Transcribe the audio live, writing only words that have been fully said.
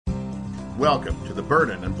Welcome to the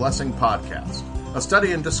Burden and Blessing Podcast, a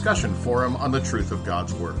study and discussion forum on the truth of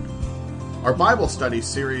God's Word. Our Bible study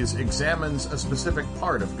series examines a specific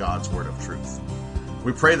part of God's Word of truth.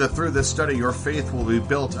 We pray that through this study your faith will be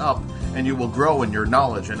built up and you will grow in your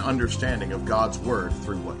knowledge and understanding of God's Word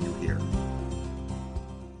through what you hear.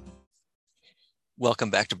 Welcome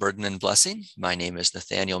back to Burden and Blessing. My name is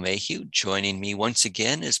Nathaniel Mayhew. Joining me once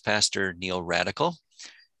again is Pastor Neil Radical.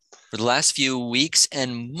 For the last few weeks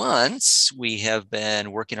and months, we have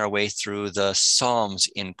been working our way through the Psalms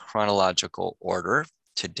in chronological order.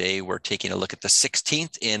 Today, we're taking a look at the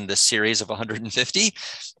 16th in the series of 150.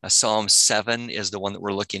 Psalm 7 is the one that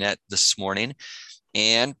we're looking at this morning.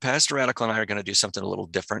 And Pastor Radical and I are going to do something a little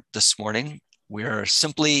different this morning. We are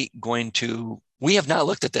simply we have not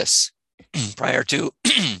looked at this prior to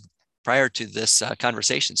this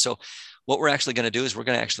conversation. So what we're actually going to do is we're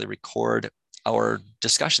going to actually record our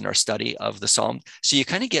discussion, our study of the Psalm. So you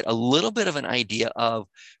kind of get a little bit of an idea of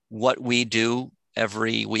what we do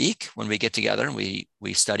every week when we get together and we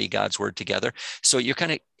study God's Word together. So you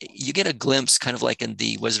get a glimpse, kind of like in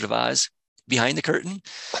the Wizard of Oz, behind the curtain,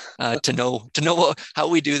 to know how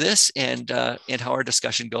we do this and how our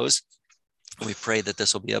discussion goes. We pray that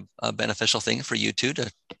this will be a beneficial thing for you too,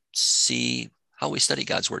 to see how we study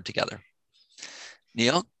God's Word together.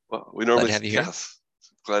 Neil, well, we normally glad to have you here. Yes.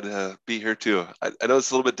 Glad to be here too. I know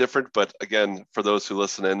it's a little bit different, but again, for those who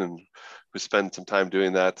listen in and who spend some time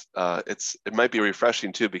doing that, it might be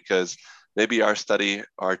refreshing too, because maybe our study,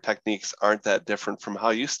 our techniques aren't that different from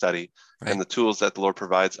how you study. Right. And the tools that the Lord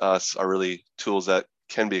provides us are really tools that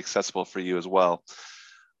can be accessible for you as well.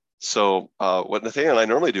 So what Nathaniel and I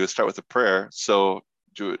normally do is start with a prayer. So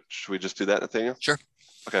should we just do that, Nathaniel? Sure.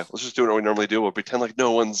 Okay, let's just do what we normally do. We'll pretend like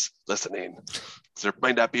no one's listening. There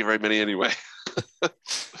might not be very many anyway.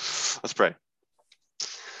 Let's pray.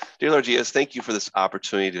 Dear Lord Jesus, thank you for this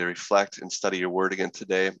opportunity to reflect and study your word again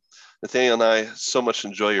today. Nathaniel and I so much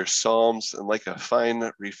enjoy your Psalms, and like a fine,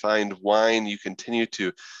 refined wine, you continue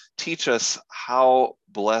to teach us how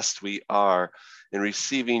blessed we are in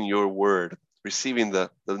receiving your word, receiving the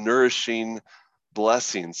nourishing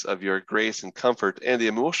blessings of your grace and comfort, and the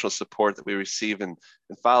emotional support that we receive in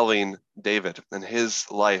following David and his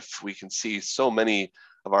life. We can see so many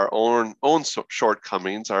of our own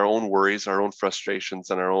shortcomings, our own worries, our own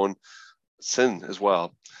frustrations, and our own sin as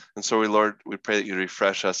well. And so, Lord, we pray that you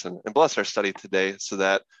refresh us and bless our study today so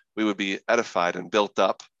that we would be edified and built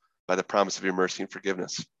up by the promise of your mercy and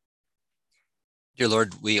forgiveness. Dear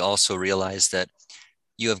Lord, we also realize that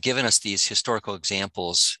you have given us these historical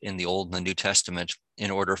examples in the Old and the New Testament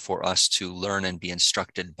in order for us to learn and be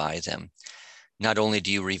instructed by them. Not only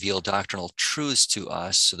do you reveal doctrinal truths to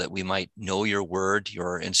us so that we might know your word,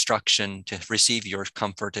 your instruction, to receive your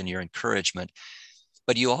comfort and your encouragement,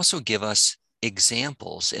 but you also give us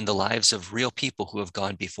examples in the lives of real people who have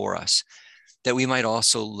gone before us, that we might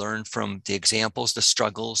also learn from the examples, the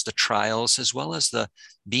struggles, the trials, as well as the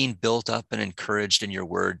being built up and encouraged in your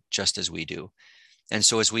word, just as we do. And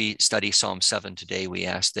so as we study Psalm 7 today, we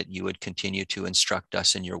ask that you would continue to instruct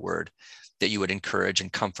us in your word, that you would encourage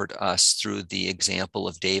and comfort us through the example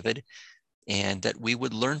of David, and that we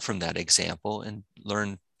would learn from that example and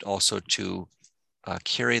learn also to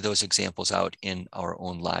carry those examples out in our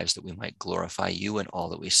own lives, that we might glorify you in all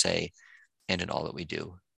that we say and in all that we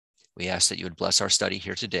do. We ask that you would bless our study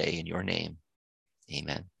here today in your name.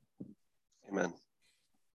 Amen. Amen.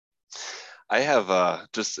 I have,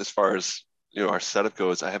 just as far as our setup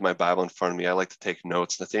goes, I have my Bible in front of me. I like to take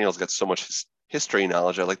notes. Nathaniel's got so much history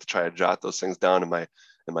knowledge. I like to try to jot those things down in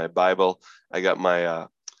my Bible. I got my,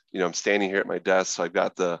 I'm standing here at my desk, so I've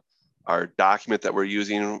got our document that we're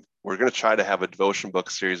using. We're going to try to have a devotion book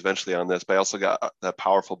series eventually on this, but I also got the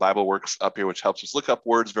Powerful Bible Works up here, which helps us look up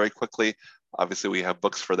words very quickly. Obviously, we have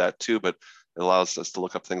books for that too, but it allows us to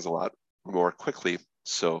look up things a lot more quickly.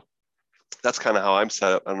 So that's kind of how I'm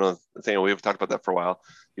set up. I don't know, Nathaniel, we've talked about that for a while.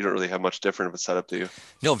 You don't really have much different of a setup, do you?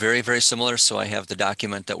 No, very, very similar. So I have the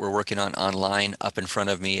document that we're working on online up in front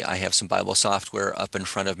of me. I have some Bible software up in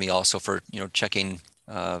front of me also for, checking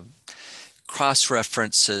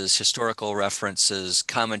cross-references, historical references,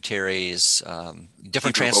 commentaries,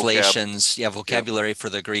 different Hebrew translations, vocabulary for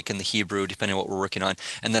the Greek and the Hebrew, depending on what we're working on.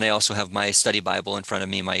 And then I also have my study Bible in front of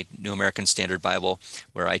me, my New American Standard Bible,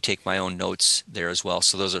 where I take my own notes there as well.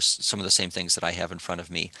 So those are some of the same things that I have in front of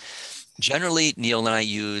me. Generally, Neil and I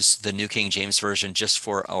use the New King James Version just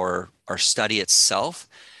for our study itself.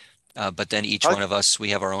 But then each one of us, we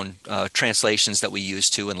have our own translations that we use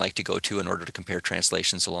to and like to go to in order to compare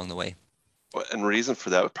translations along the way. And reason for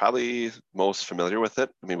that, we're probably most familiar with it.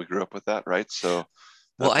 I mean, we grew up with that, right? So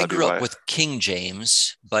Well, I That'd grew probably up be why. with King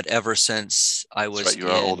James, but ever since I That's was right. You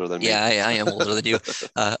are in, older than me. yeah, I am older than you.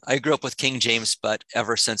 I grew up with King James, but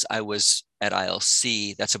ever since I was at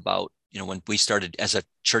ILC, that's about, when we started as a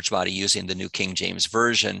church body using the New King James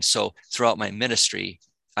Version. So throughout my ministry,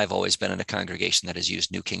 I've always been in a congregation that has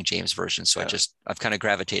used New King James Version. So Yeah. I've kind of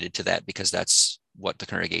gravitated to that because that's what the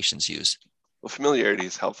congregations use. Well, familiarity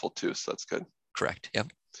is helpful too, so that's good. Correct.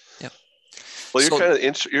 Yep. Yep. Well, you're So kind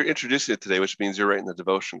of you're introducing it today, which means you're writing the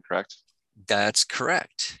devotion, correct? that's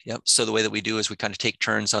correct. Yep. So the way that we do is we kind of take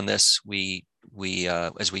turns on this. We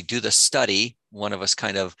as we do the study, one of us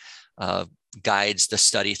kind of guides the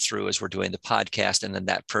study through as we're doing the podcast, and then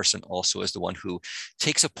that person also is the one who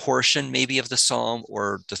takes a portion maybe of the psalm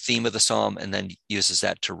or the theme of the psalm, and then uses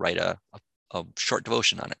that to write a short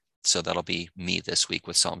devotion on it. So that'll be me this week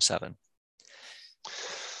with Psalm 7.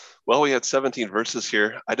 Well, we had 17 verses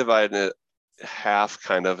here. I divided it half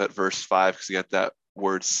kind of at verse 5 because you got that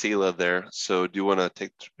word Selah there. So do you want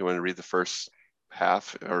to read the first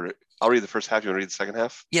half, or I'll read the first half. You want to read the second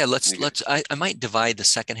half? Yeah, I might divide the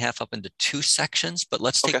second half up into 2 sections, but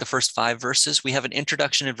let's take the first 5 verses. We have an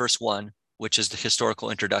introduction in verse 1, which is the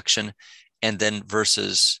historical introduction. And then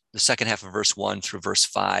the second half of verse 1 through verse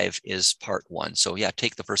 5 is part 1. So yeah,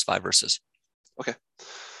 take the first 5 verses. Okay.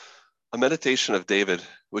 A meditation of David,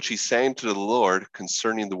 which he sang to the Lord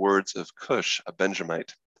concerning the words of Cush, a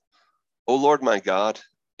Benjamite. O Lord my God,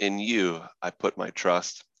 in you I put my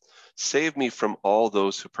trust. Save me from all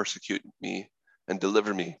those who persecute me and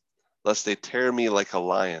deliver me, lest they tear me like a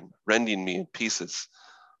lion, rending me in pieces,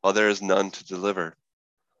 while there is none to deliver.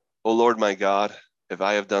 O Lord my God, if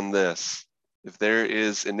I have done this, if there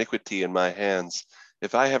is iniquity in my hands,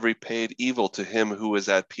 if I have repaid evil to him who is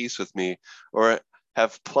at peace with me, or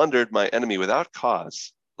have plundered my enemy without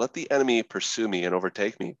cause, let the enemy pursue me and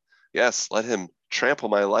overtake me. Yes, let him trample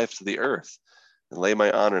my life to the earth and lay my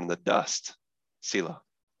honor in the dust. Selah.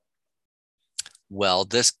 Well,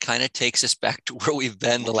 this kind of takes us back to where we've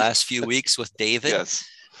been the last few weeks with David. Yes.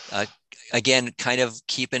 Again, kind of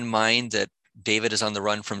keep in mind that David is on the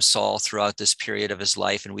run from Saul throughout this period of his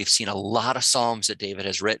life, and we've seen a lot of Psalms that David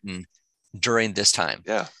has written during this time.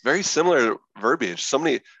 Yeah, very similar verbiage. So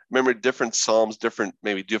many, remember, different Psalms,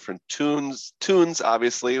 maybe different tunes.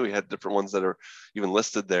 Obviously, we had different ones that are even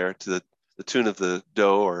listed there to the tune of the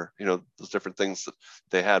doe, or those different things that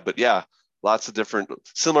they had. But yeah, lots of different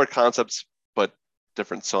similar concepts, but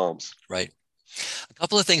different Psalms. Right. A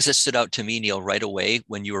couple of things that stood out to me, Neil, right away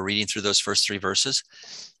when you were reading through those first 3 verses.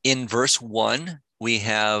 In verse 1, we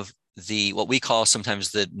have what we call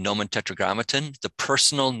sometimes the nomen tetragrammaton, the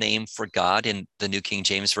personal name for God in the New King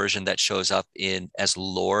James Version that shows up as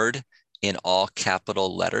Lord in all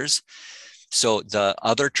capital letters. So the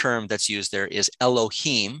other term that's used there is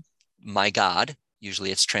Elohim, my God. Usually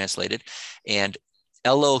it's translated. And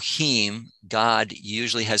Elohim, God,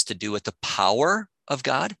 usually has to do with the power of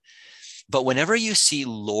God. But whenever you see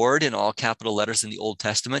Lord in all capital letters in the Old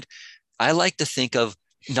Testament, I like to think of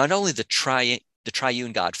not only the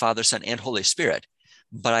triune God, Father, Son, and Holy Spirit,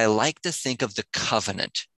 but I like to think of the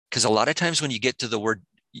covenant. Because a lot of times when you get to the word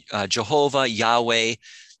Jehovah, Yahweh,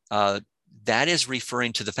 that is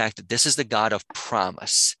referring to the fact that this is the God of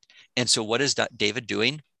promise. And so what is David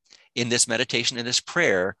doing in this meditation, in this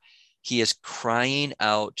prayer? He is crying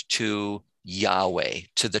out to Yahweh,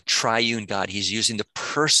 to the triune God. He's using the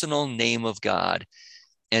personal name of God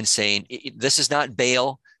and saying, this is not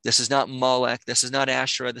Baal, this is not Molech, this is not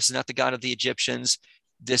Asherah, this is not the God of the Egyptians.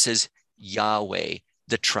 This is Yahweh,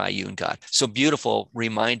 the triune God. So beautiful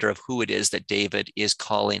reminder of who it is that David is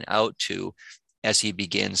calling out to as he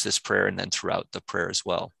begins this prayer and then throughout the prayer as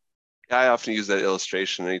well. I often use that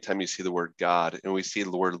illustration anytime you see the word God, and we see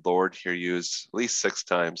the word Lord here used at least 6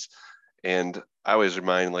 times. And I always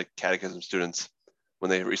remind catechism students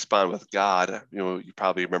when they respond with God, you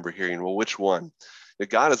probably remember hearing, well, which one?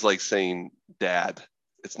 God is like saying dad.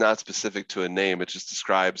 It's not specific to a name. It just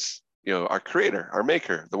describes, our creator, our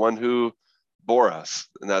maker, the one who bore us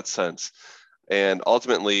in that sense. And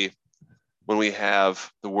ultimately, when we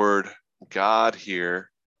have the word God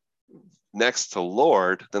here next to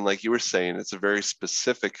Lord, then like you were saying, it's very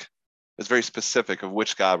specific of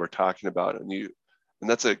which God we're talking about. And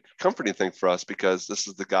that's a comforting thing for us, because this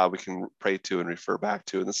is the God we can pray to and refer back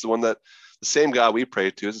to. And this is the same God we pray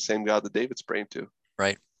to is the same God that David's praying to.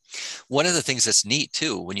 Right. One of the things that's neat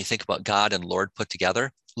too, when you think about God and Lord put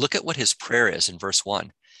together, look at what his prayer is in verse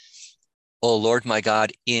 1. Oh Lord, my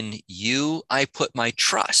God, in you I put my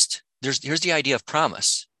trust. Here's the idea of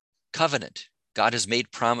promise, covenant. God has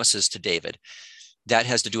made promises to David. That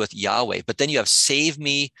has to do with Yahweh. But then you have save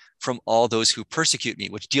me from all those who persecute me,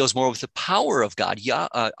 which deals more with the power of God,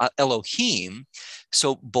 Elohim.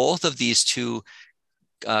 So both of these two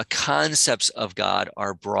concepts of God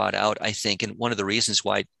are brought out, I think. And one of the reasons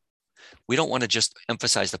why we don't want to just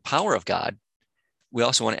emphasize the power of God, we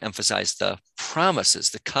also want to emphasize the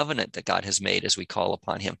promises, the covenant that God has made as we call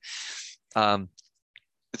upon him.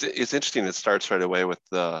 It's interesting. It starts right away with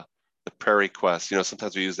the prayer request.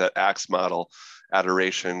 Sometimes we use that Acts model: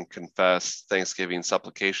 adoration, confess, thanksgiving,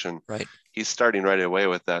 supplication. Right. He's starting right away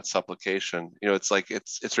with that supplication. It's like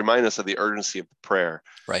it's reminding us of the urgency of the prayer.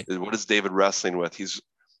 Right. What is David wrestling with?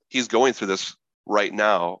 He's going through this right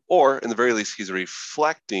now, or in the very least, he's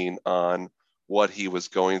reflecting on what he was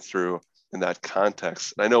going through in that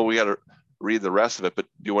context. And I know we got to read the rest of it, but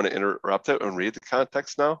do you want to interrupt it and read the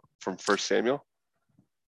context now from 1 Samuel?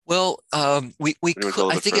 Well, we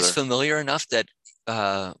could, I think further. It's familiar enough that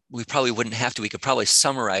we probably wouldn't have to. We could probably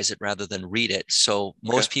summarize it rather than read it. So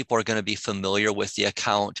most people are going to be familiar with the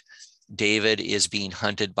account. David is being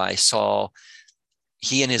hunted by Saul.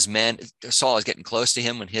 He and his men, Saul is getting close to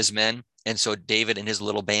him and his men. And so David and his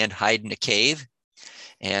little band hide in a cave.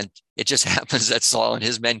 And it just happens that Saul and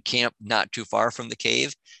his men camp not too far from the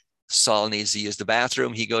cave. Saul needs to use the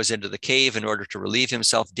bathroom. He goes into the cave in order to relieve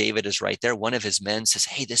himself. David is right there. One of his men says,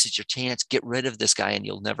 hey, this is your chance. Get rid of this guy and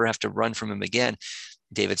you'll never have to run from him again.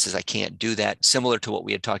 David says, I can't do that. Similar to what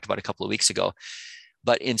we had talked about a couple of weeks ago.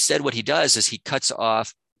 But instead, what he does is he cuts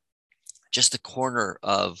off just the corner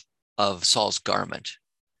of Saul's garment.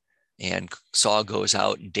 And Saul goes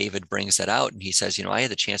out and David brings that out and he says, I had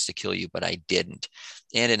the chance to kill you, but I didn't.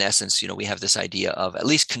 And in essence, we have this idea of at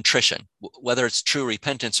least contrition, whether it's true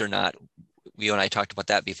repentance or not. You and I talked about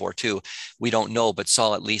that before too. We don't know, but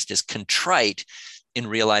Saul at least is contrite in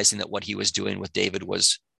realizing that what he was doing with David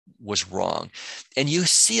was wrong. And you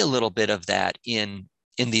see a little bit of that in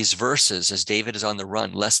these verses as David is on the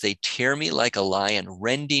run, lest they tear me like a lion,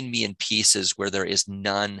 rending me in pieces where there is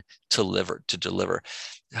none to deliver.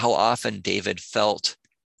 How often David felt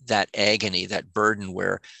that agony, that burden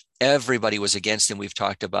where everybody was against him. We've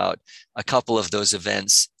talked about a couple of those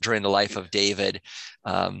events during the life of David.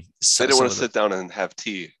 They didn't want to sit down and have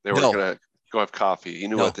tea. They were going to go have coffee. He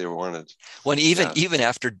knew what they wanted. When even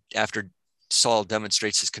after Saul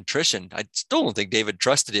demonstrates his contrition, I still don't think David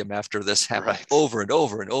trusted him after this happened over and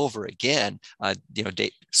over and over again.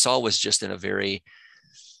 Saul was just in a very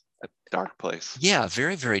dark place. Yeah,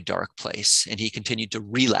 very, very dark place. And he continued to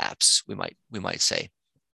relapse, we might say.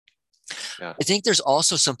 Yeah. I think there's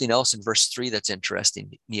also something else in verse 3 that's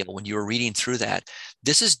interesting, Neil, when you were reading through that.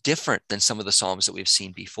 This is different than some of the Psalms that we've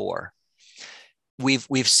seen before.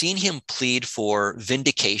 We've seen him plead for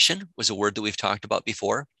vindication, was a word that we've talked about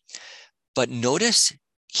before. But notice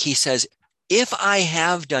he says, if I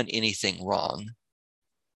have done anything wrong,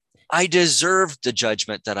 I deserve the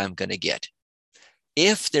judgment that I'm going to get.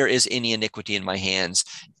 If there is any iniquity in my hands,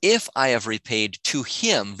 if I have repaid to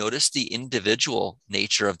him, notice the individual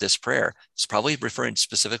nature of this prayer. It's probably referring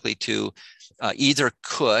specifically to either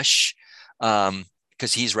Cush,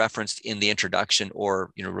 because he's referenced in the introduction,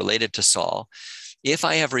 or related to Saul. If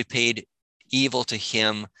I have repaid evil to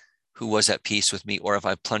him who was at peace with me, or if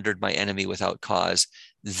I plundered my enemy without cause,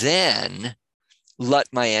 then let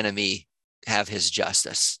my enemy have his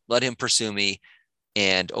justice. Let him pursue me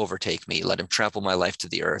and overtake me. Let him trample my life to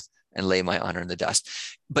the earth and lay my honor in the dust.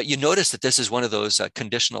 But you notice that this is one of those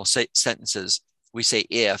conditional sentences. We say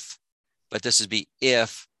if, but this would be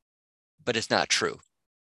if, but it's not true.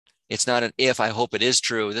 It's not an if, I hope it is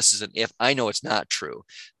true. This is an if, I know it's not true.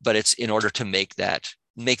 But it's in order to make that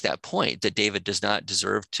point that David does not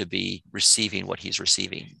deserve to be receiving what he's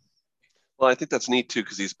receiving. Well, I think that's neat too,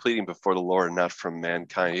 because he's pleading before the Lord, not from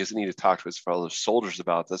mankind. He doesn't need to talk to his fellow soldiers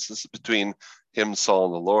about this. This is between him, Saul,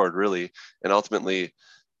 and the Lord, really. And ultimately,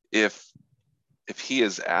 if he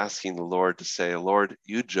is asking the Lord to say, Lord,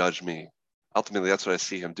 you judge me. Ultimately, that's what I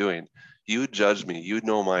see him doing. You judge me. You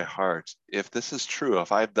know my heart. If this is true,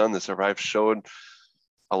 if I've done this, or if I've shown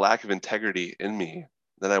a lack of integrity in me,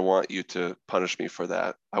 then I want you to punish me for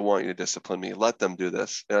that. I want you to discipline me. Let them do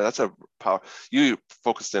this. That's a power. You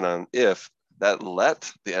focused in on if, that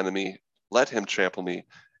let the enemy, let him trample me,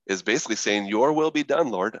 is basically saying, your will be done,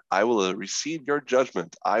 Lord. I will receive your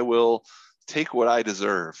judgment. I will take what I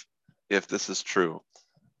deserve if this is true.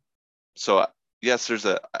 So yes,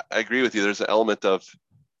 I agree with you. There's an element of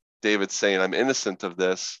David saying, I'm innocent of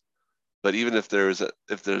this. But even if there's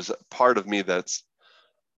a part of me that's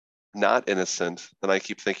not innocent, then I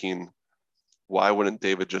keep thinking, why wouldn't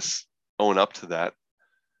David just own up to that?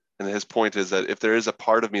 And his point is that if there is a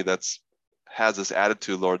part of me has this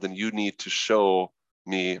attitude, Lord, then you need to show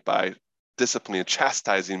me by disciplining and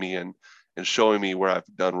chastising me and showing me where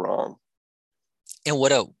I've done wrong. And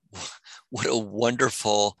what a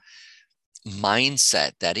wonderful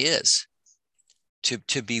mindset that is,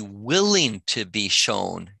 to be willing to be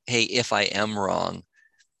shown, hey, if I am wrong,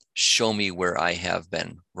 show me where I have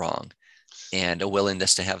been wrong, and a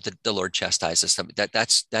willingness to have the Lord chastise us.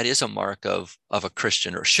 That is a mark of a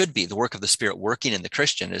Christian, or should be. The work of the Spirit working in the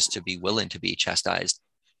Christian is to be willing to be chastised.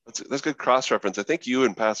 That's good cross-reference. I think you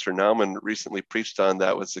and Pastor Nauman recently preached on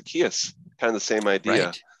that with Zacchaeus, kind of the same idea.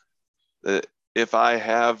 Right. That if I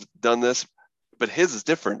have done this, but his is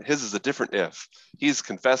different. His is a different if. He's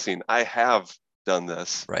confessing, I have done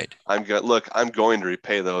this. Right. I'm going to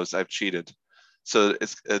repay those. I've cheated. So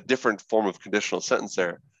it's a different form of conditional sentence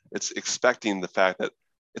there. It's expecting the fact that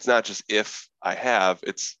it's not just if I have,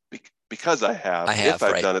 it's because I have. If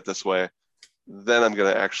I've done it this way, then I'm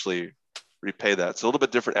going to actually repay that. It's a little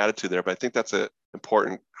bit different attitude there, but I think that's an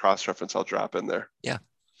important cross-reference I'll drop in there. Yeah.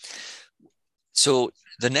 So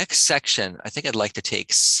the next section, I think I'd like to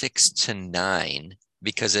take 6 to 9,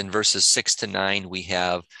 because in verses 6 to 9, we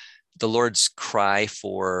have the Lord's cry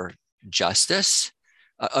for justice.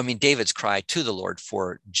 David's cry to the Lord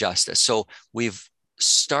for justice. So we've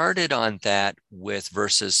started on that with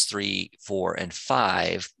verses 3, 4, and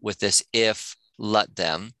 5 with this if, let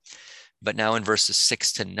them. But now in verses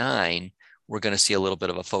 6 to 9, we're going to see a little bit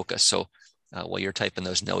of a focus. So while you're typing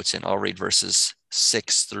those notes in, I'll read verses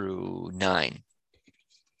 6 through 9.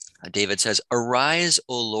 David says, "Arise,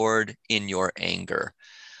 O Lord, in your anger.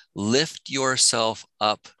 Lift yourself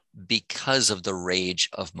up because of the rage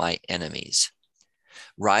of my enemies.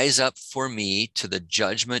 Rise up for me to the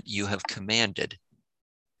judgment you have commanded.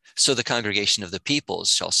 So the congregation of the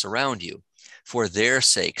peoples shall surround you. For their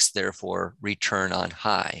sakes, therefore, return on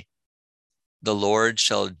high. The Lord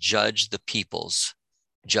shall judge the peoples.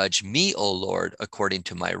 Judge me, O Lord, according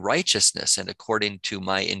to my righteousness and according to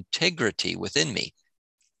my integrity within me.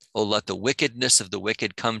 O let the wickedness of the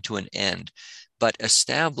wicked come to an end, but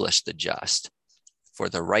establish the just. For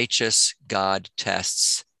the righteous God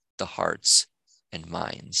tests the hearts and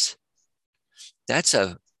minds." That's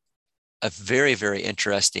a very, very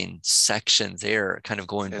interesting section there, kind of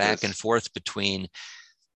going back and forth between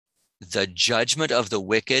the judgment of the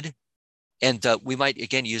wicked, and we might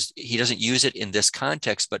again he doesn't use it in this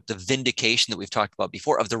context, but the vindication that we've talked about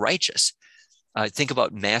before of the righteous. Think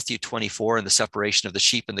about Matthew 24 and the separation of the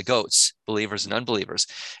sheep and the goats, believers and unbelievers.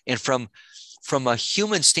 And from a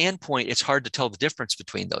human standpoint, it's hard to tell the difference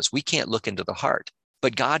between those. We can't look into the heart,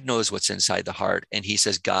 but God knows what's inside the heart. And he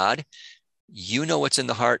says, God, you know what's in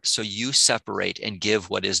the heart, so you separate and give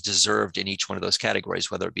what is deserved in each one of those categories,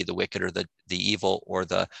 whether it be the wicked or the evil or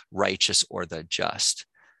the righteous or the just.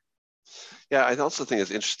 Yeah, I also think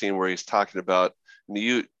it's interesting where he's talking about,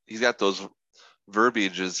 he's got those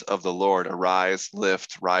verbiages of the Lord: arise,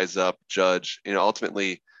 lift, rise up, judge.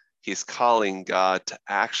 Ultimately, he's calling God to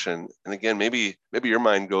action. And again, maybe your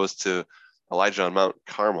mind goes to Elijah on Mount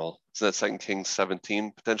Carmel. Isn't that 2 Kings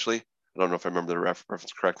 17 potentially? I don't know if I remember the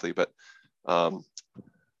reference correctly, but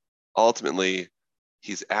ultimately,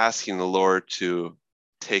 he's asking the Lord to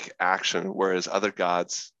take action, whereas other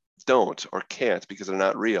gods don't or can't because they're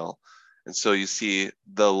not real. And so you see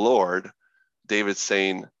the Lord, David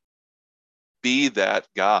saying, be that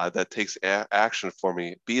God that takes action for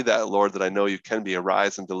me. Be that Lord that I know you can be.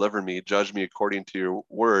 Arise and deliver me. Judge me according to your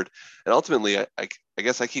word. And ultimately, I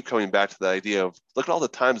guess I keep coming back to the idea of, look at all the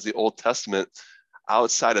times in the Old Testament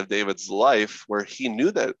outside of David's life where he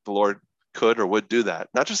knew that the Lord could or would do that.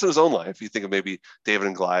 Not just in his own life. You think of maybe David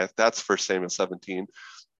and Goliath. That's 1 Samuel 17,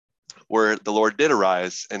 where the Lord did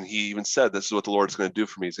arise. And he even said, this is what the Lord's going to do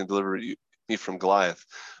for me. He's going to deliver me from Goliath.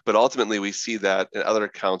 But ultimately, we see that in other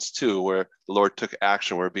accounts too, where the Lord took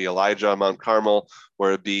action, where it be Elijah on Mount Carmel,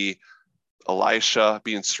 where it be Elisha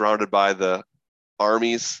being surrounded by the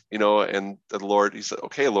armies, and the Lord, he said,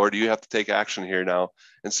 okay, Lord, you have to take action here now.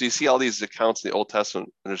 And so you see all these accounts in the Old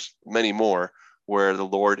Testament, and there's many more, where the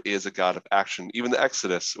Lord is a God of action. Even the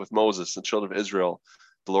Exodus with Moses and children of Israel,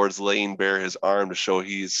 the Lord's laying bare his arm to show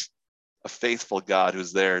he's a faithful God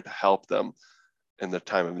who's there to help them in their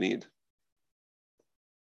time of need.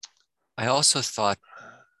 I also thought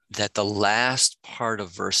that the last part of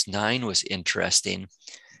verse 9 was interesting.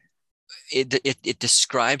 It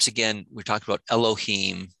describes, again, we talked about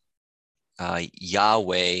Elohim,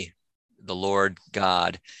 Yahweh, the Lord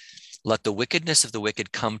God. Let the wickedness of the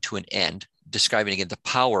wicked come to an end, describing again the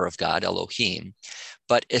power of God, Elohim,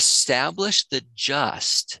 but establish the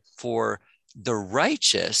just. For the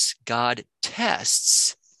righteous, God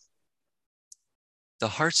tests the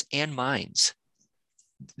hearts and minds.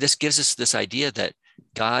 This gives us this idea that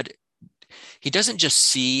God, he doesn't just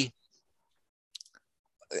see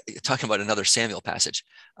talking about another Samuel passage,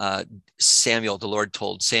 Samuel, the Lord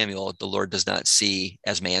told Samuel, the Lord does not see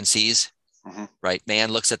as man sees. Mm-hmm. Right? Man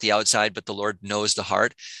looks at the outside, but the Lord knows the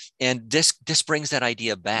heart. And this brings that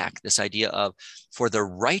idea back, this idea of, for the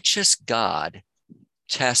righteous God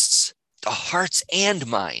tests the hearts and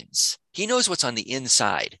minds. He knows what's on the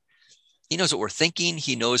inside. He knows what we're thinking.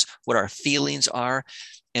 He knows what our feelings are.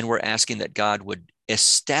 And we're asking that God would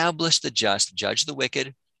establish the just, judge the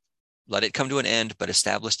wicked, let it come to an end, but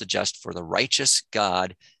establish the just, for the righteous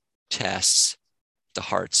God tests the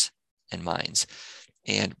hearts and minds.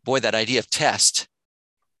 And boy, that idea of test,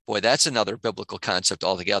 boy, that's another biblical concept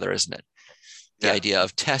altogether, isn't it? The idea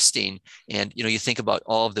of testing. And, you think about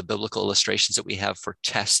all of the biblical illustrations that we have for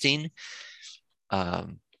testing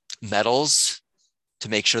metals to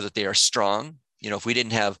make sure that they are strong. If we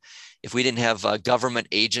didn't have government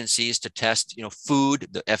agencies to test, food,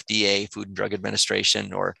 the FDA, Food and Drug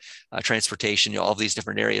Administration, or transportation, all of these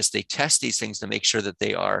different areas, they test these things to make sure that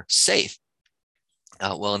they are safe.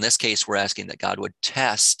 Well, in this case, we're asking that God would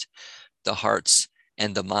test the hearts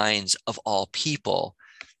and the minds of all people,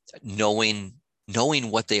 knowing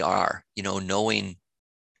what they are, knowing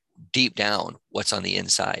deep down what's on the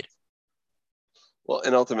inside. Well,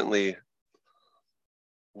 and ultimately,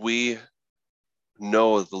 we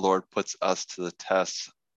know the Lord puts us to the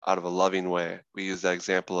test out of a loving way. We use that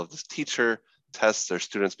example of this teacher tests their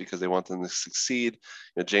students because they want them to succeed.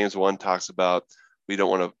 James 1 talks about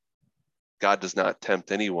God does not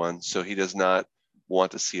tempt anyone, so he does not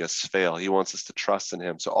want to see us fail. He wants us to trust in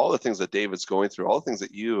him. So all the things that David's going through, all the things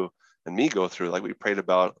that you and me go through, like we prayed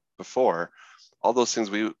about before, all those things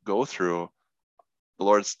we go through, the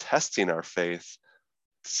Lord's testing our faith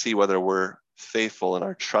to see whether we're faithful in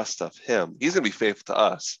our trust of him. He's going to be faithful to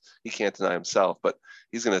us. He can't deny himself, but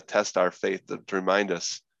he's going to test our faith to remind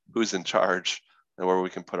us who's in charge and where we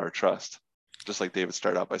can put our trust, just like David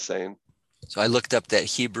started out by saying. So I looked up that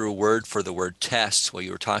Hebrew word for the word test while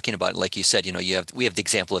you were talking about it. Like you said, we have the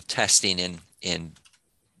example of testing in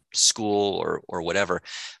school or whatever,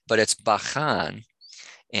 but it's bachan,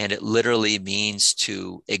 and it literally means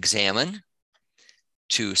to examine,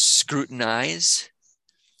 to scrutinize,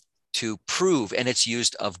 to prove, and it's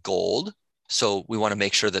used of gold. So we want to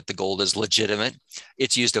make sure that the gold is legitimate.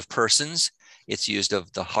 It's used of persons. It's used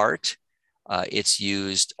of the heart. It's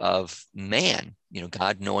used of man,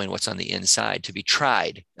 God knowing what's on the inside, to be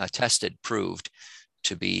tried, tested, proved,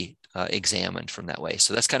 to be examined from that way.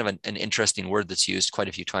 So that's kind of an interesting word that's used quite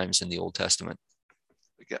a few times in the Old Testament.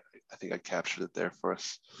 I think I captured it there for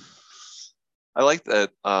us. I like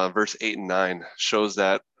that verse 8 and 9 shows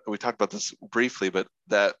that, we talked about this briefly, but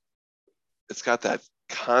that it's got that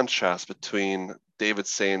contrast between David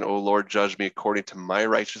saying, "Oh Lord, judge me according to my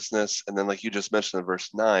righteousness," and then, like you just mentioned in verse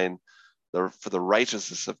 9, for the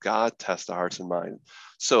righteousness of God test the hearts and mind.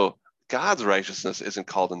 So God's righteousness isn't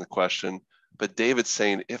called into question, but David's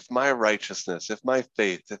saying, if my righteousness, if my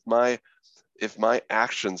faith, if my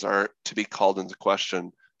actions are to be called into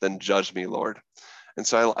question, then judge me, Lord. And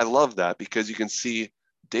so I love that, because you can see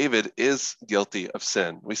David is guilty of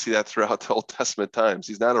sin. We see that throughout the Old Testament times.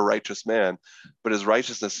 He's not a righteous man, but his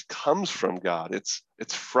righteousness comes from God. It's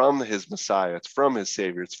from his Messiah. It's from his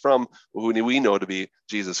Savior. It's from who we know to be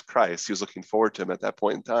Jesus Christ. He was looking forward to him at that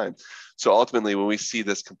point in time. So ultimately, when we see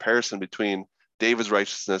this comparison between David's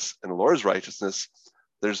righteousness and the Lord's righteousness,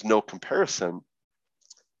 there's no comparison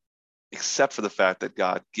except for the fact that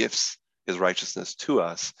God gifts his righteousness to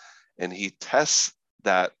us, and he tests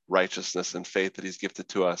that righteousness and faith that he's gifted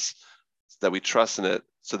to us, so that we trust in it,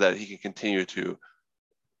 so that he can continue to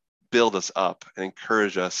build us up and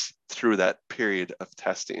encourage us through that period of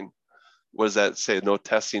testing. What does that say? No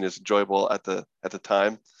testing is enjoyable at the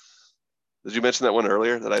time. Did you mention that one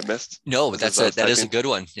earlier that I missed? No, but that is a good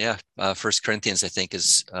one. Yeah. 1 Corinthians, I think,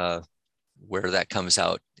 is where that comes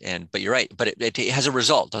out. But you're right. But it has a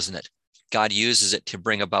result, doesn't it? God uses it to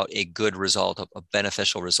bring about a good result, a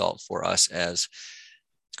beneficial result for us as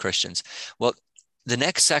Christians. Well, the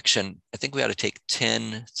next section, I think we ought to take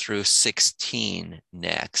 10 through 16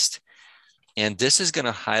 next. And this is going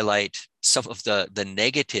to highlight some of the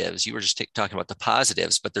negatives. You were just talking about the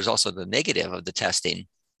positives, but there's also the negative of the testing.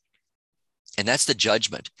 And that's the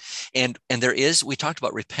judgment. And we talked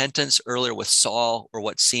about repentance earlier with Saul, or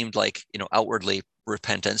what seemed like, outwardly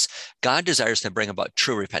repentance. God desires to bring about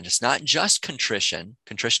true repentance, not just contrition.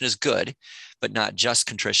 Contrition is good, but not just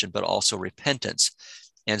contrition, but also repentance.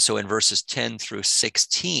 And so in verses 10 through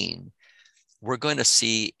 16, we're going to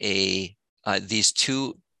see these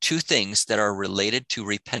two things that are related to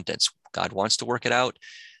repentance. God wants to work it out.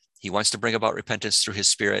 He wants to bring about repentance through his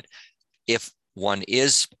Spirit. If one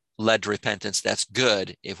is led to repentance, that's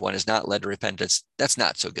good. If one is not led to repentance, that's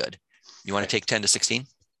not so good. You want to take 10 to 16?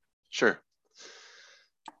 Sure.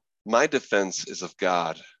 My defense is of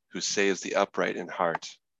God, who saves the upright in heart.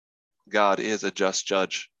 God is a just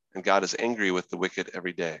judge, and God is angry with the wicked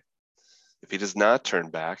every day. If he does not turn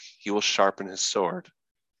back, he will sharpen his sword.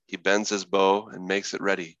 He bends his bow and makes it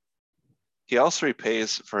ready. He also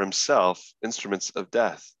repays for himself instruments of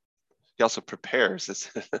death. He also prepares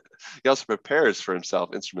for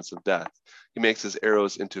himself instruments of death. He makes his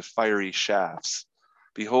arrows into fiery shafts.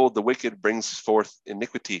 Behold, the wicked brings forth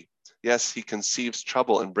iniquity. Yes, he conceives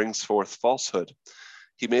trouble and brings forth falsehood.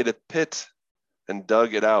 He made a pit and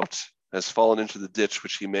dug it out, has fallen into the ditch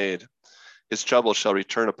which he made. His trouble shall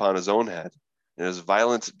return upon his own head, and his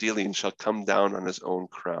violent dealing shall come down on his own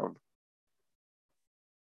crown.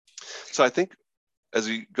 So I think as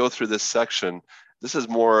we go through this section, this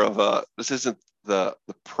isn't the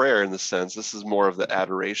prayer in the sense, this is more of the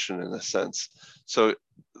adoration in a sense. So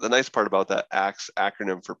the nice part about that ACTS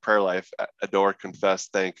acronym for prayer life, adore, confess,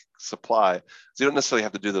 thank, supply, is you don't necessarily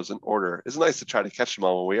have to do those in order. It's nice to try to catch them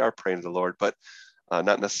all when we are praying to the Lord, but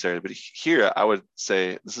not necessarily. But here I would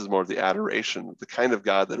say this is more of the adoration, the kind of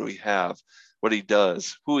God that we have, what he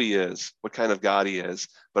does, who he is, what kind of God he is,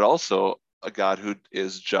 but also a God who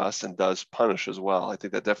is just and does punish as well. I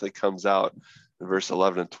think that definitely comes out in verse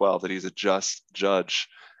 11 and 12, that he's a just judge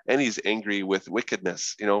and he's angry with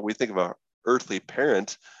wickedness. We think of our earthly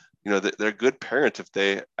parent, they're a good parent if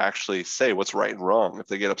they actually say what's right and wrong, if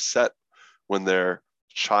they get upset when their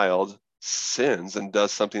child sins and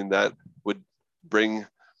does something that would bring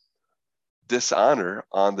dishonor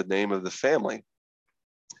on the name of the family.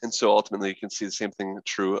 And so ultimately you can see the same thing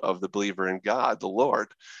true of the believer in God, the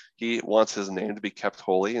Lord. He wants his name to be kept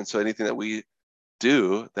holy. And so anything that we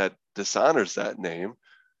do that dishonors that name,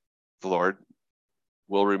 the Lord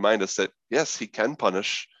will remind us that, yes, he can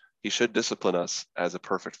punish. He should discipline us as a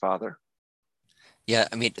perfect father. Yeah,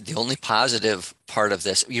 I mean, the only positive part of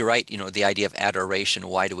this, you're right, the idea of adoration,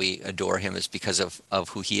 why do we adore him, is because of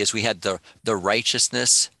who he is. We had the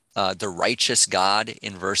righteousness, the righteous God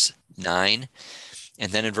in verse 9.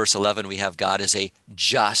 And then in verse 11, we have God as a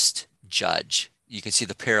just judge. You can see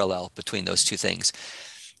the parallel between those two things.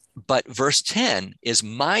 But verse 10 is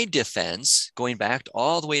my defense, going back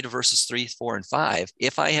all the way to verses 3, 4, and 5.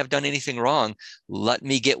 If I have done anything wrong, let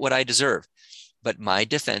me get what I deserve. But my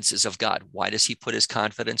defense is of God. Why does he put his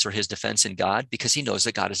confidence or his defense in God? Because he knows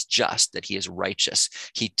that God is just, that he is righteous.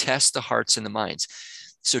 He tests the hearts and the minds.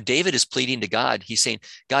 So David is pleading to God. He's saying,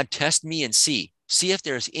 God, test me and see if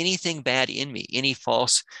there's anything bad in me, any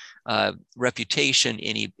false reputation,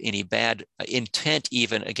 any bad intent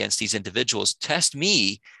even against these individuals. Test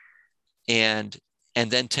me and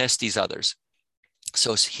then test these others.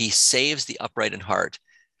 So he saves the upright in heart.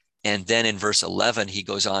 And then in verse 11, he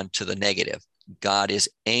goes on to the negative. God is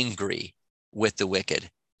angry with the wicked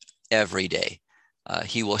every day.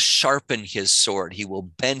 He will sharpen his sword. He will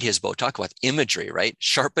bend his bow. Talk about imagery, right?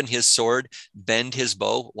 Sharpen his sword, bend his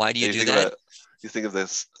bow. Why do you do that? You think of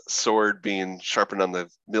this sword being sharpened on the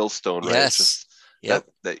millstone, right? Yes. It's just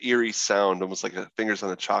that eerie sound, almost like fingers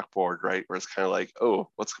on a chalkboard, right? Where it's kind of like, oh,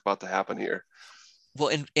 what's about to happen here?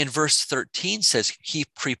 Well, in verse 13 says he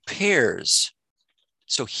prepares.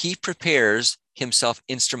 So he prepares himself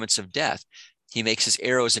instruments of death. He makes his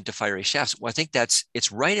arrows into fiery shafts. Well, I think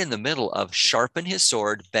it's right in the middle of sharpen his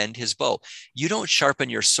sword, bend his bow. You don't sharpen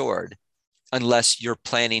your sword unless you're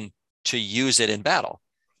planning to use it in battle.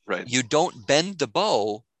 Right. You don't bend the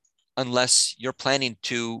bow unless you're planning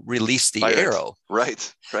to release the arrow.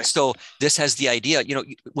 Right. So this has the idea,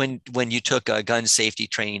 when you took a gun safety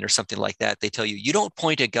training or something like that, they tell you don't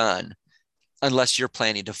point a gun unless you're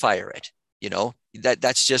planning to fire it.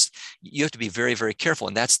 That's just, you have to be very, very careful.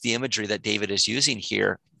 And that's the imagery that David is using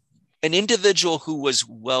here. An individual who was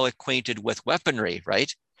well acquainted with weaponry,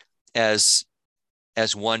 right? As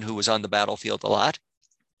one who was on the battlefield a lot.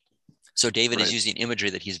 So David is using imagery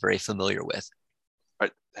that he's very familiar with.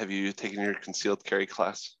 Right. Have you taken your concealed carry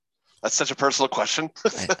class? That's such a personal question.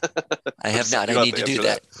 I have not. I need to do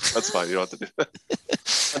that. That's fine. You don't have to do that.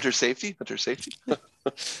 Hunter safety.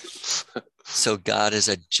 So God is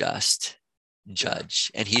a just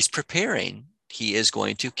judge, and he's preparing. He is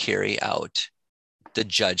going to carry out the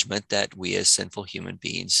judgment that we as sinful human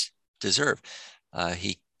beings deserve.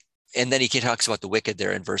 And then he talks about the wicked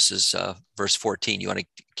there in verse 14. You want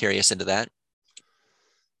to carry us into that?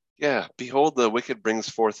 Yeah. Behold, the wicked brings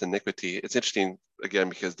forth iniquity. It's interesting, again,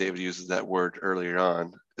 because David uses that word earlier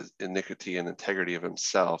on, iniquity and integrity of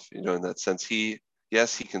himself. In that sense, he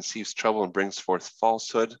conceives trouble and brings forth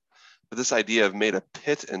falsehood. But this idea of made a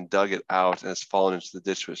pit and dug it out and has fallen into the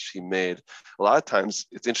ditch which he made. A lot of times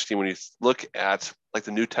it's interesting when you look at like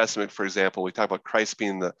the New Testament, for example, we talk about Christ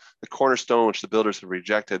being the cornerstone which the builders have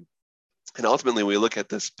rejected. And ultimately, we look at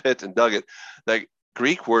this pit and dug it, that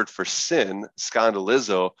Greek word for sin,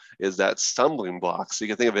 scandalizo, is that stumbling block. So you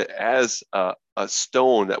can think of it as a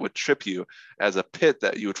stone that would trip you, as a pit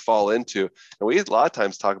that you would fall into. And we a lot of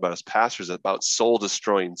times talk about as pastors about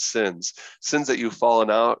soul-destroying sins that you've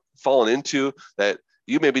fallen into that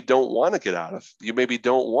you maybe don't want to get out of. You maybe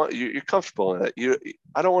don't want, you're comfortable in it.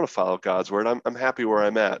 I don't want to follow God's word. I'm happy where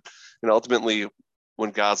I'm at. And ultimately,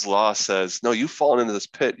 when God's law says, no, you've fallen into this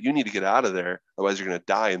pit, you need to get out of there, otherwise you're going to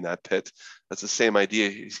die in that pit. That's the same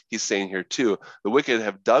idea he's saying here too. The wicked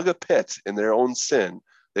have dug a pit in their own sin.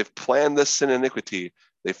 They've planned this sin iniquity.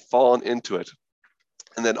 They've fallen into it.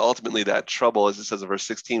 And then ultimately that trouble, as it says in verse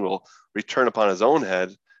 16, will return upon his own head,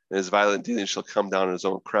 and his violent dealing shall come down on his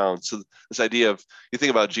own crown. So this idea of, you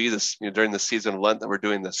think about Jesus, during the season of Lent that we're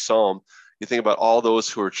doing this psalm, you think about all those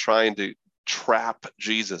who are trying to trap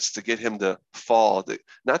Jesus, to get him to fall.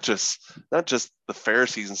 Not just the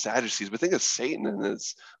Pharisees and Sadducees, but think of Satan and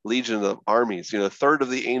his legion of armies. A third of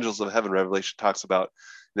the angels of heaven, Revelation talks about,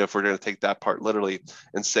 if we're going to take that part literally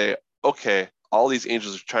and say, okay, all these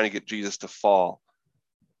angels are trying to get Jesus to fall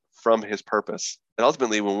from his purpose. And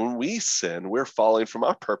ultimately, when we sin, we're falling from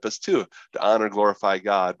our purpose too, to honor and glorify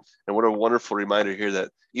God. And what a wonderful reminder here that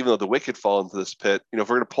even though the wicked fall into this pit, if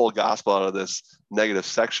we're going to pull a gospel out of this negative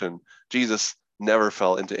section, Jesus never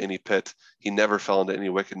fell into any pit. He never fell into any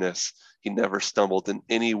wickedness. He never stumbled in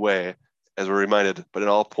any way, as we're reminded, but in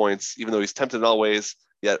all points, even though he's tempted in all ways,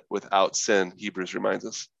 yet without sin, Hebrews reminds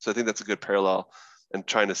us. So I think that's a good parallel, and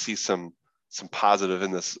trying to see some positive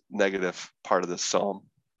in this negative part of this psalm.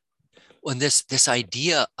 When this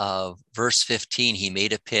idea of verse 15, he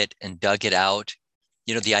made a pit and dug it out,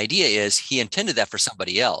 the idea is he intended that for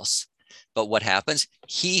somebody else. But what happens?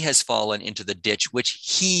 He has fallen into the ditch which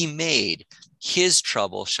he made. His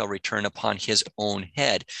trouble shall return upon his own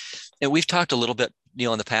head. And we've talked a little bit,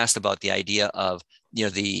 in the past about the idea of,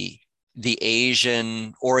 the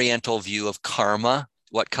Asian Oriental view of karma,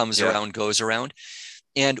 what comes around goes around.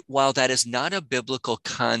 And while that is not a biblical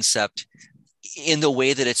concept in the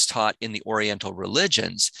way that it's taught in the Oriental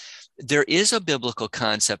religions, there is a biblical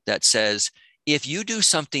concept that says, if you do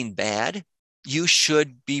something bad, you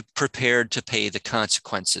should be prepared to pay the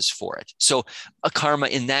consequences for it. So a karma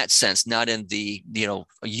in that sense, not in the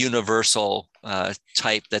universal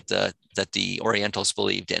type that the Orientals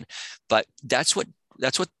believed in, but that's what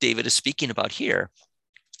David is speaking about here.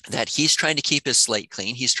 That he's trying to keep his slate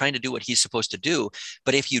clean. He's trying to do what he's supposed to do.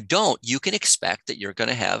 But if you don't, you can expect that you're going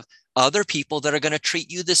to have other people that are going to treat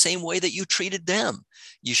you the same way that you treated them.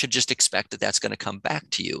 You should just expect that that's going to come back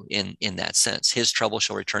to you in that sense. His trouble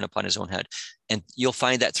shall return upon his own head. And you'll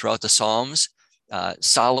find that throughout the Psalms.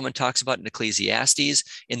 Solomon talks about it in Ecclesiastes.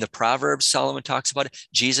 In the Proverbs, Solomon talks about it.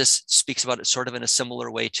 Jesus speaks about it sort of in a similar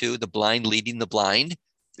way too. The blind leading the blind.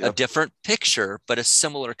 Yep. A different picture, but a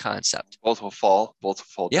similar concept. Both will fall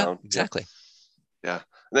yeah, down. Exactly. Yeah.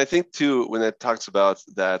 And I think too, when it talks about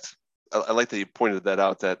that, I like that you pointed that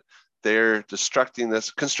out, that they're constructing this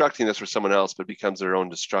for someone else, but it becomes their own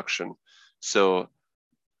destruction. So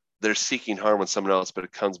they're seeking harm on someone else, but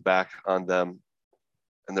it comes back on them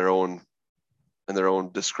and their own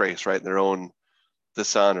disgrace, right? And their own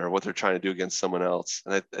dishonor, what they're trying to do against someone else.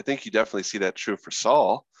 And I think you definitely see that true for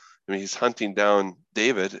Saul. I mean, he's hunting down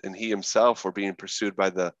David, and he himself were being pursued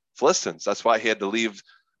by the Philistines. That's why he had to leave.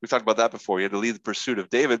 We've talked about that before. He had to leave the pursuit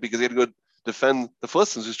of David because he had to go defend the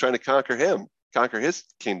Philistines who's trying to conquer his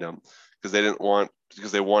kingdom,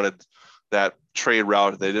 because they wanted that trade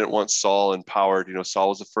route. They didn't want Saul empowered. Saul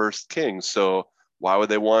was the first king. So why would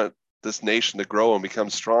they want this nation to grow and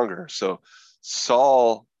become stronger? So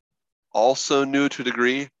Saul also knew to a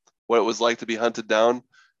degree what it was like to be hunted down,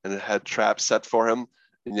 and it had traps set for him.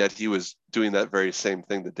 And yet he was doing that very same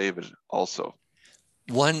thing to David also.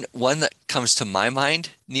 One that comes to my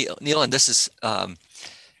mind, Neil, and this is,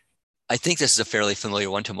 I think this is a fairly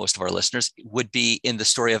familiar one to most of our listeners, would be in the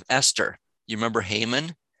story of Esther. You remember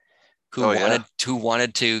Haman, who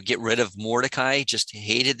wanted to get rid of Mordecai, just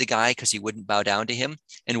hated the guy because he wouldn't bow down to him.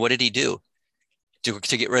 And what did he do to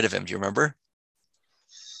get rid of him? Do you remember?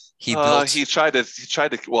 Haman tried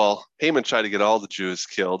to get all the Jews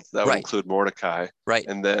killed. That would include Mordecai. Right.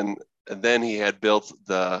 And then he had built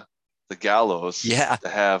the gallows to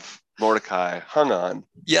have Mordecai hung on.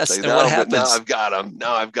 Yes. And what happens? Now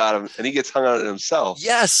I've got him. And he gets hung on it himself.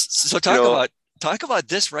 Yes. So talk about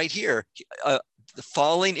this right here.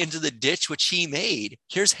 Falling into the ditch which he made.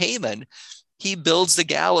 Here's Haman. he builds the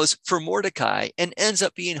gallows for Mordecai and ends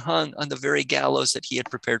up being hung on the very gallows that he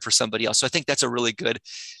had prepared for somebody else. So I think that's a really good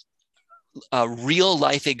real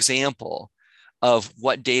life example of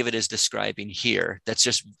what David is describing here. That's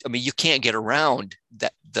just, I mean, you can't get around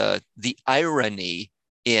that the irony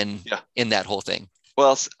in that whole thing.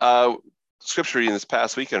 Well, scripture reading this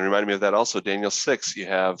past weekend reminded me of that also. Daniel 6, you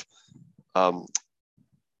have another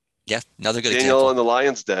good Daniel example. in the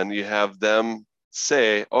lion's den. You have them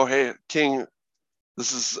say, "Oh, hey, King,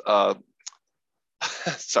 this is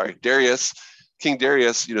Darius. King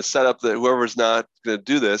Darius, set up that whoever's not going to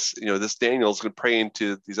do this, this Daniel's going to pray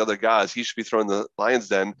into these other gods. He should be thrown in the lion's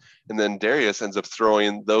den." And then Darius ends up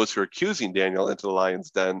throwing those who are accusing Daniel into the lion's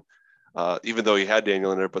den, even though he had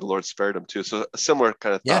Daniel in there, but the Lord spared him too. So a similar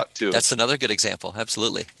kind of thought too. That's another good example.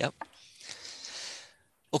 Absolutely. Yep.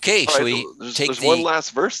 Okay, shall we take there's one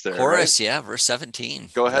last verse there, chorus? Right? Yeah, verse 17.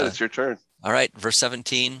 Go ahead, it's your turn. All right, verse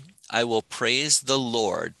 17. I will praise the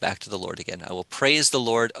Lord, back to the Lord again. I will praise the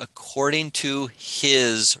Lord according to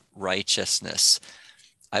his righteousness.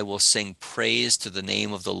 I will sing praise to the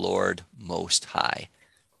name of the Lord Most High.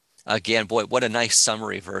 Again, boy, what a nice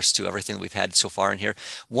summary verse to everything we've had so far in here.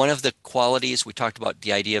 One of the qualities, we talked about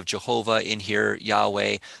the idea of Jehovah in here,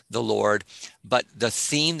 Yahweh, the Lord, but the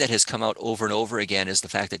theme that has come out over and over again is the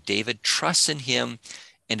fact that David trusts in him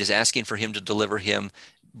and is asking for him to deliver him,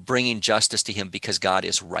 bringing justice to him because God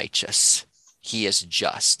is righteous. He is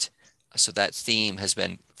just. So that theme has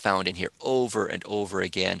been found in here over and over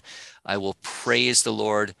again. I will praise the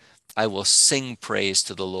Lord. I will sing praise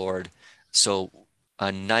to the Lord. So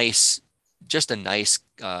a nice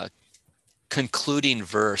concluding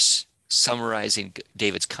verse summarizing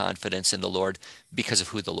David's confidence in the Lord because of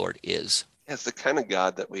who the Lord is. It's the kind of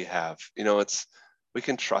God that we have. We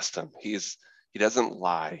can trust him. He doesn't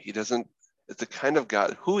lie. It's the kind of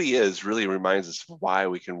God. Who he is really reminds us why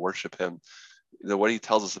we can worship him. What he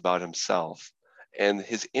tells us about himself and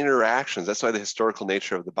his interactions. That's why the historical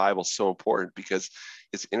nature of the Bible is so important, because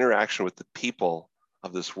his interaction with the people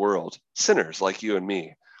of this world, sinners like you and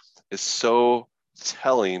me, is so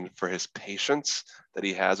telling for his patience that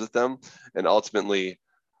he has with them, and ultimately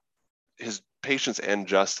his patience and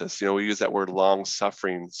justice. We use that word long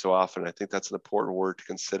suffering so often. I think that's an important word to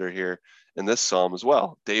consider here in this psalm as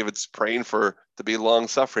well. David's praying to be long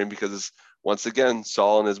suffering because once again,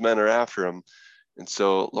 Saul and his men are after him. And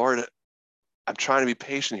so, Lord, I'm trying to be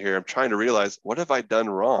patient here. I'm trying to realize, what have I done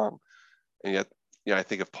wrong? And yet, I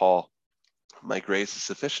think of Paul, my grace is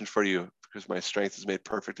sufficient for you because my strength is made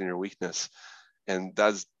perfect in your weakness. And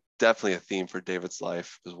that's definitely a theme for David's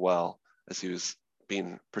life as well, as he was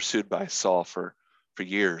being pursued by Saul for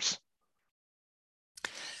years.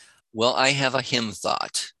 Well, I have a hymn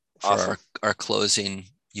thought for Awesome. our closing.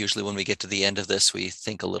 Usually when we get to the end of this, we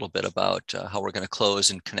think a little bit about how we're going to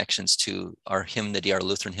close in connections to our hymnody, our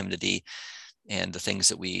Lutheran hymnody, and the things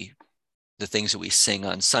that we sing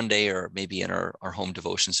on Sunday or maybe in our home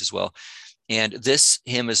devotions as well. And this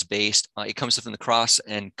hymn is based, it comes from the cross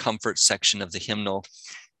and comfort section of the hymnal.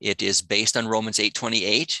 It is based on Romans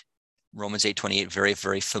 8:28. Romans 8:28, very,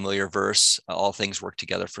 very familiar verse. All things work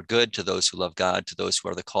together for good to those who love God, to those who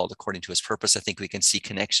are the called according to his purpose. I think we can see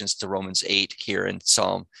connections to Romans 8 here in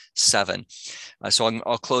Psalm 7. So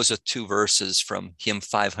I'll close with two verses from hymn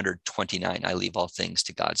 529. I leave all things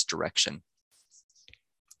to God's direction.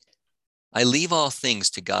 I leave all things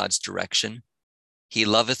to God's direction. He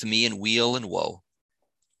loveth me in weal and woe.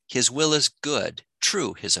 His will is good,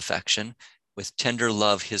 true his affection. With tender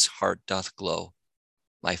love his heart doth glow.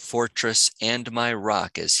 My fortress and my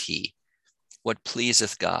rock is he. What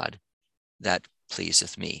pleaseth God, that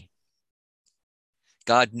pleaseth me.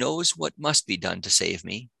 God knows what must be done to save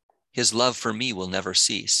me. His love for me will never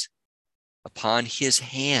cease. Upon his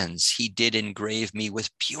hands he did engrave me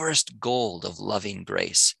with purest gold of loving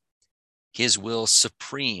grace. His will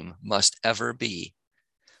supreme must ever be.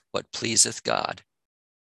 What pleaseth God,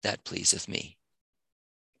 that pleaseth me.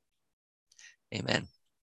 Amen.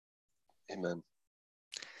 Amen.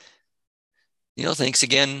 Thanks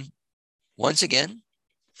once again,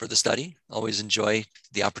 for the study. Always enjoy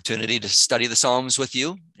the opportunity to study the Psalms with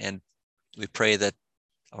you. And we pray that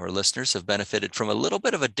our listeners have benefited from a little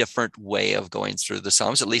bit of a different way of going through the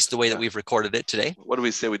Psalms, at least the way that we've recorded it today. What do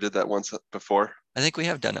we say? We did that once before? I think we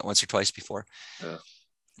have done it once or twice before. Yeah.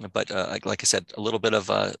 But like I said, a little bit of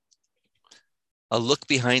a look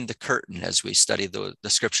behind the curtain as we study the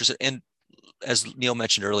scriptures. And as Neil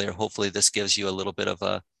mentioned earlier, hopefully this gives you a little bit of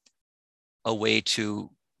a way to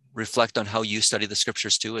reflect on how you study the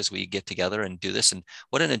scriptures too, as we get together and do this. And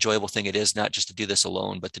what an enjoyable thing it is, not just to do this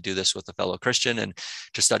alone, but to do this with a fellow Christian and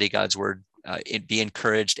to study God's word be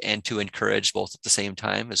encouraged and to encourage both at the same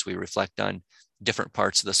time as we reflect on different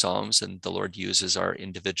parts of the Psalms, and the Lord uses our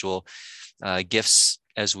individual gifts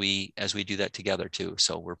as we do that together too.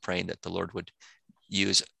 So we're praying that the Lord would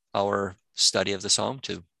use our study of the Psalm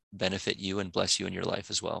to benefit you and bless you in your life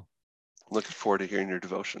as well. Looking forward to hearing your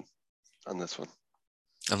devotion on this one.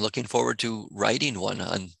 I'm looking forward to writing one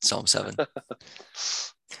on Psalm 7.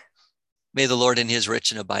 May the Lord in his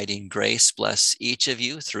rich and abiding grace bless each of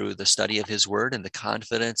you through the study of his word and the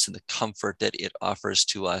confidence and the comfort that it offers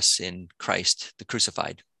to us in Christ, the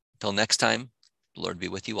crucified. Until next time, the Lord be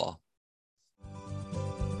with you all.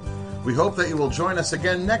 We hope that you will join us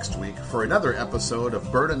again next week for another episode of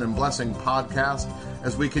Burden and Blessing Podcast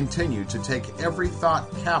as we continue to take every thought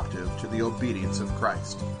captive to the obedience of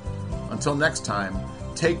Christ. Until next time,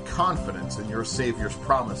 take confidence in your Savior's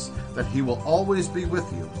promise that he will always be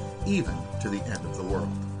with you, even to the end of the world.